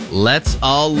Let's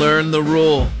all learn the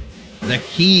rule, the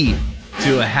key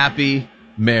to a happy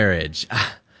marriage.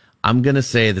 I'm going to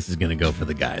say this is going to go for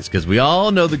the guys because we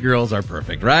all know the girls are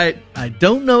perfect, right? I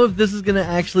don't know if this is going to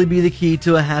actually be the key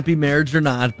to a happy marriage or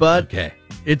not, but Okay,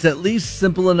 it's at least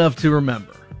simple enough to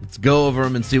remember. let's go over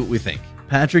them and see what we think.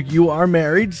 Patrick, you are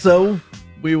married, so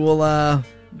we will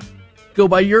go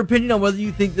by your opinion on whether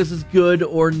you think this is good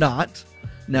or not.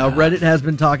 Now, Reddit has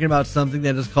been talking about something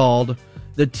that is called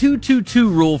the 222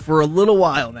 rule for a little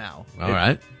while now. All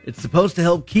right. It's supposed to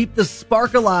help keep the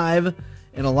spark alive,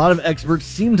 and a lot of experts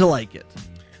seem to like it.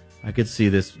 I could see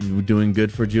this doing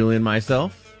good for Julie and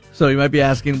myself. So you might be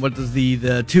asking, what does the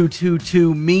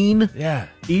 222 mean? Yeah.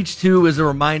 Each two is a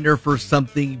reminder for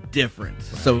something different. Right.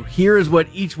 So here is what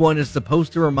each one is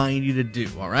supposed to remind you to do,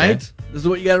 all right? Okay. This is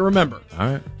what you got to remember.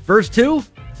 All right. First two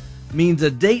means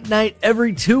a date night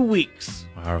every 2 weeks.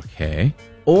 Okay.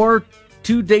 Or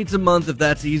 2 dates a month if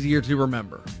that's easier to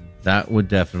remember. That would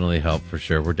definitely help for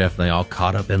sure. We're definitely all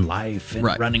caught up in life and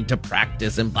Right. running to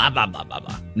practice and blah, blah, blah, blah,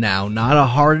 blah. Now, not a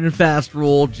hard and fast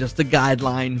rule, just a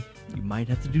guideline. You might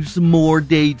have to do some more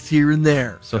dates here and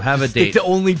there. So have a Stick date. to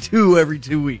only 2 every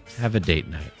 2 weeks. Have a date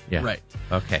night. Yeah. Right.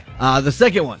 Okay. The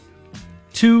second one,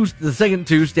 the second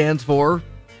 2 stands for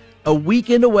a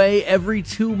weekend away every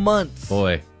 2 months.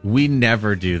 Boy, we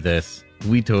never do this.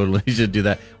 We totally should do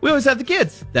that. We always have the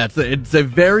kids. It's a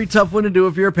very tough one to do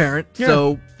if you're a parent. Yeah.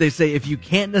 So they say if you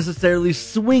can't necessarily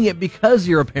swing it because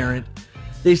you're a parent,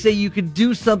 they say you could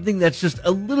do something that's just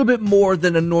a little bit more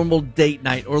than a normal date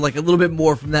night, or like a little bit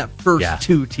more from that first Yeah.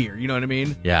 2 tier. You know what I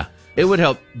mean? Yeah. It would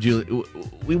help, Julie.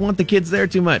 We want the kids there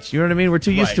too much. You know what I mean? We're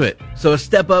too used to it. So a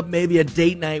step up, maybe a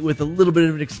date night with a little bit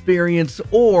of an experience,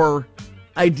 or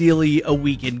ideally a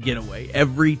weekend getaway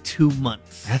every 2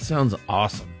 months. That sounds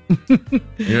awesome. You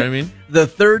know what I mean? The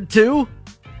third 2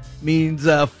 means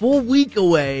a full week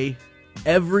away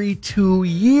every 2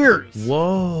 years.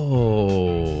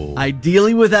 Whoa.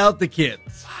 Ideally without the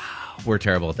kids. We're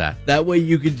terrible at that. That way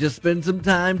you can just spend some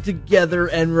time together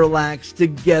and relax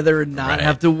together and not Right.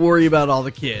 have to worry about all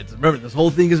the kids. Remember, this whole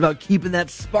thing is about keeping that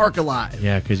spark alive.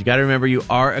 Yeah, because you got to remember you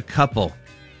are a couple.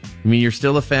 I mean, you're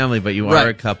still a family, but you are Right.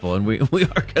 a couple. And we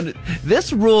are going to...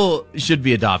 This rule should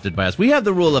be adopted by us. We have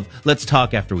the rule of let's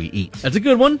talk after we eat. That's a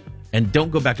good one. And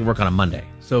don't go back to work on a Monday.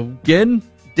 So again,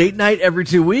 date night every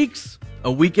 2 weeks,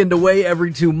 a weekend away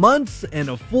every 2 months, and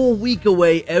a full week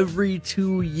away every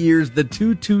 2 years. The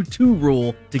 222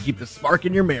 rule to keep the spark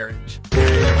in your marriage.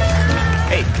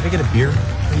 Hey, can I get a beer,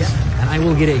 please? And I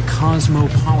will get a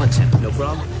Cosmopolitan. No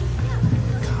problem.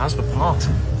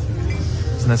 Cosmopolitan.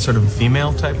 Isn't that sort of a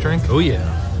female type drink? Oh, yeah.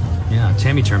 Yeah,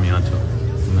 Tammy turned me on to it.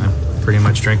 And I pretty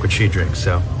much drink what she drinks,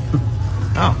 so.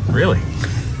 Oh, really?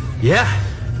 Yeah.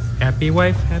 Happy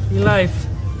wife, happy life.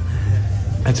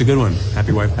 That's a good one.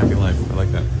 Happy wife, happy life. I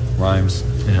like that. Rhymes.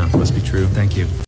 Yeah. Must be true. Thank you.